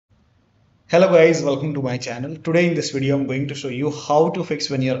Hello guys, welcome to my channel. Today in this video I'm going to show you how to fix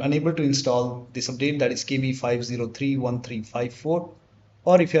when you're unable to install this update, that is KB5031354,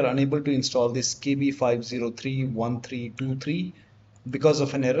 or if you're unable to install this KB5031323 because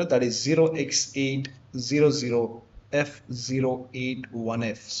of an error, that is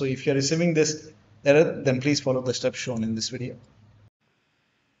 0x800f081f. So if you're receiving this error, then please follow the steps shown in this video.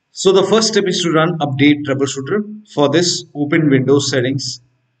 So the first step is to run update troubleshooter. For this, open Windows settings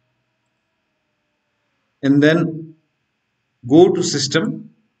and then go to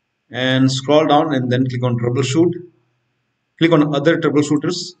system and scroll down and then click on troubleshoot. Click on other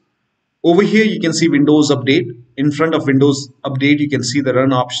troubleshooters. Over here you can see Windows update. In front of Windows update you can see the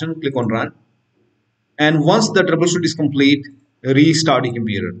run option. Click on run. And once the troubleshoot is complete, restart your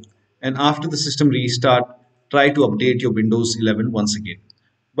computer. And after the system restart, try to update your Windows 11 once again.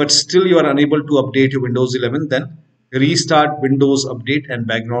 But still you are unable to update your Windows 11, then restart Windows Update and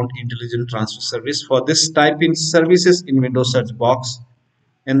Background Intelligent Transfer Service. For this, type in services in Windows search box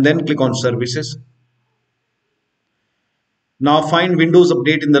and then click on services. Now find Windows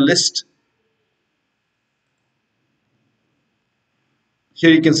Update in the list.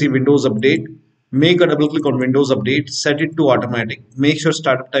 Here you can see Windows Update. Make a double click on Windows Update, set it to automatic. Make sure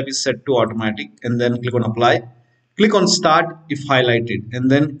startup type is set to automatic and then click on apply. Click on start if highlighted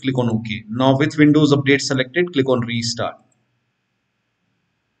and then click on OK. Now with Windows Update selected, click on restart.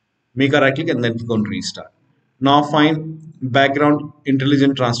 Make a right click and then click on restart. Now find background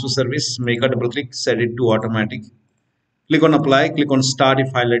intelligent transfer service, make a double click, set it to automatic. Click on apply, click on start if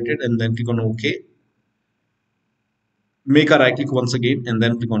highlighted and then click on OK. Make a right click once again and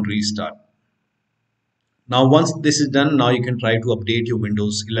then click on restart. Now once this is done, now you can try to update your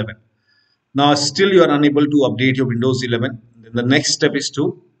Windows 11. Now still you are unable to update your Windows 11. Then the next step is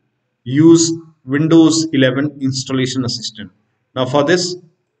to use Windows 11 installation assistant. Now for this,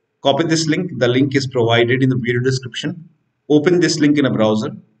 copy this link. The link is provided in the video description. Open this link in a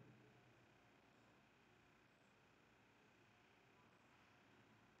browser.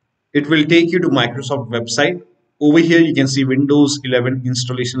 It will take you to Microsoft website. Over here you can see Windows 11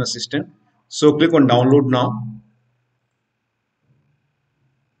 installation assistant. So click on download now.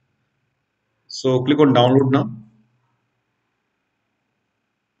 So click on download now.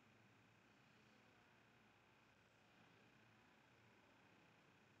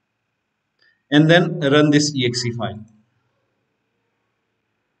 And then run this exe file.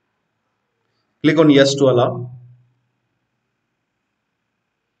 Click on yes to allow.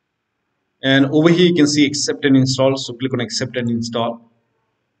 And over here you can see accept and install. So click on accept and install.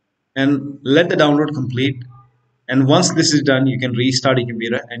 And let the download complete. And once this is done, you can restart your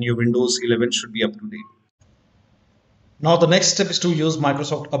computer and your Windows 11 should be up to date. Now the next step is to use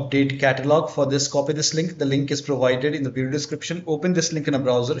Microsoft Update Catalog. For this, copy this link. The link is provided in the video description. Open this link in a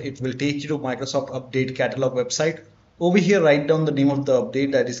browser. It will take you to Microsoft Update Catalog website. Over here, write down the name of the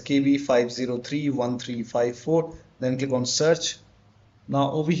update, that is KB5031354. Then click on search.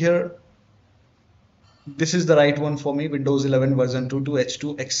 Now over here, this is the right one for me, Windows 11 version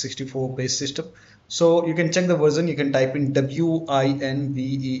 22H2 x64 based system. So you can check the version. You can type in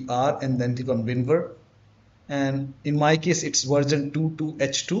WINVER and then click on WinVer. And in my case it's version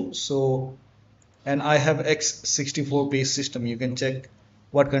 22H2. So, and I have x64 based system. You can check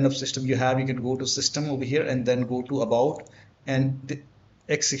what kind of system you have. You can go to system over here and then go to about, and the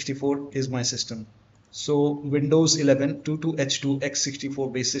x64 is my system. So Windows 11 22H2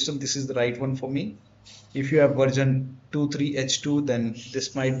 x64 based system, this is the right one for me. If you have version 23H2, then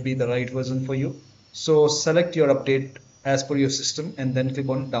this might be the right version for you. So select your update as per your system and then click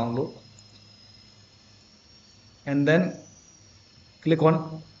on download. And then click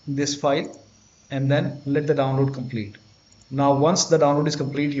on this file and then let the download complete. Now once the download is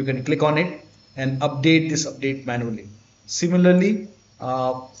complete, you can click on it and update this update manually. Similarly,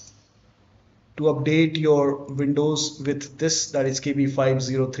 to update your Windows with this, that is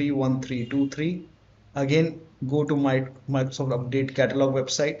KB5031323, again go to my Microsoft Update Catalog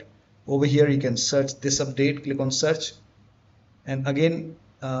website. Over here you can search this update, click on search, and again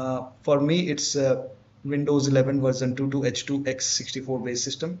for me it's Windows 11 version 22H2 x64 based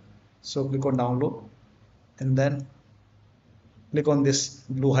system. So click on download and then click on this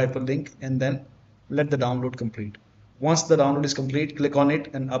blue hyperlink and then let the download complete. Once the download is complete, click on it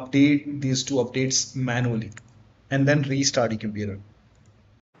and update these two updates manually and then restart your computer.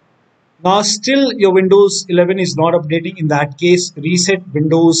 Now still your Windows 11 is not updating. In that case, reset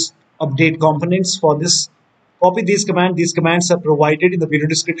Windows Update components. For this, copy these commands. These commands are provided in the video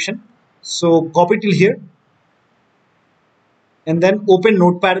description. So copy till here and then open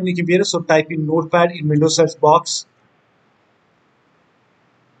Notepad on your computer. So type in Notepad in Windows search box.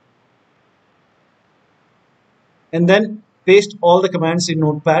 and then paste all the commands in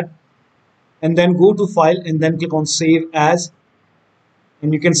Notepad, and then go to file and then click on save as,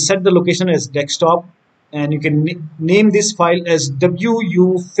 and you can set the location as desktop, and you can name this file as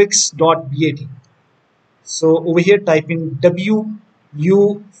wufix.bat. So over here type in wufix.bat,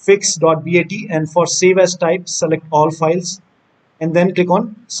 and for save as type select all files and then click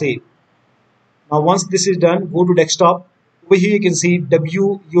on save. Now once this is done, go to desktop. Over here you can see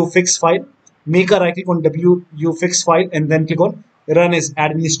wufix file. Make a right click on wufix file and then click on run as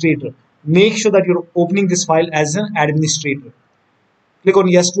administrator. Make sure that you're opening this file as an administrator. Click on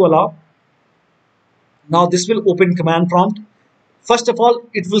yes to allow. Now this will open command prompt. First of all,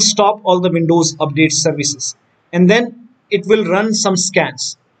 it will stop all the Windows update services, and then it will run some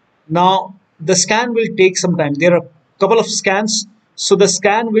scans. Now the scan will take some time. There are a couple of scans, so the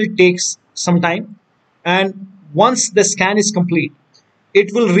scan will take some time, and once the scan is complete,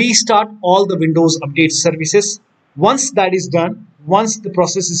 it will restart all the Windows update services. Once that is done, once the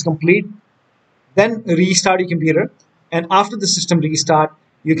process is complete, then restart your computer, and after the system restart,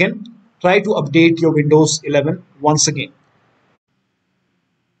 you can try to update your Windows 11 once again.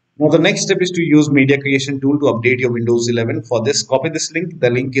 Now the next step is to use media creation tool to update your Windows 11. For this, copy this link. The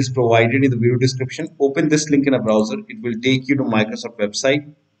link is provided in the video description. Open this link in a browser. It will take you to Microsoft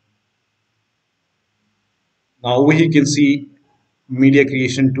website. Now over here you can see media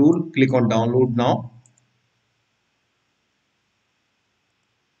creation tool. Click on download now,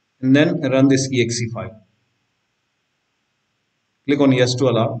 and then run this exe file. Click on yes to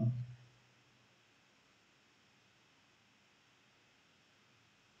allow.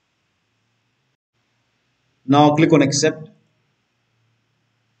 Now click on accept.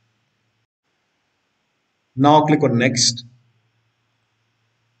 Now click on next,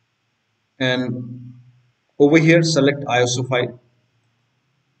 and over here select ISO file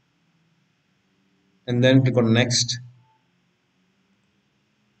and then click on next.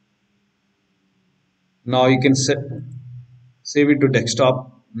 Now you can save it to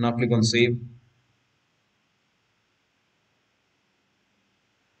desktop. Now click on save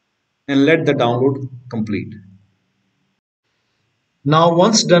and let the download complete. Now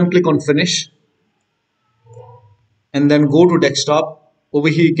once done, click on finish and then go to desktop. Over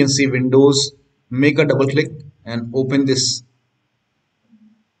here you can see Windows. Make a double click and open this.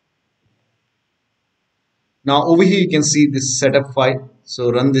 Now over here you can see this setup file,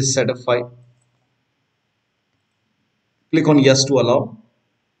 so run this setup file. Click on yes to allow.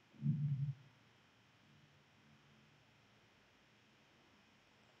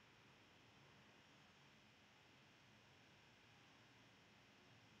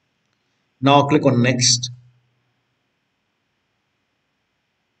 Now click on next.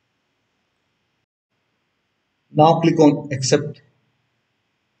 Now click on accept,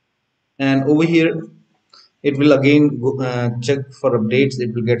 and over here it will again check for updates.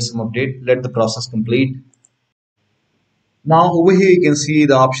 It will get some update. Let the process complete. Now over here you can see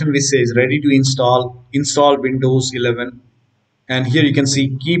the option which says ready to install Windows 11, and here you can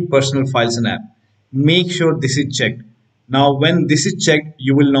see keep personal files and app. Make sure this is checked. Now when this is checked,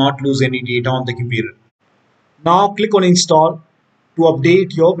 you will not lose any data on the computer. Now click on install to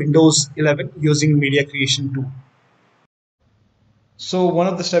update your Windows 11 using media creation tool. So one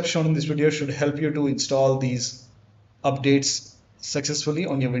of the steps shown in this video should help you to install these updates successfully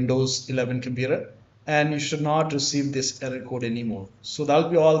on your Windows 11 computer, and you should not receive this error code anymore. So that'll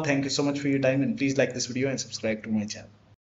be all. Thank you so much for your time, and please like this video and subscribe to my channel.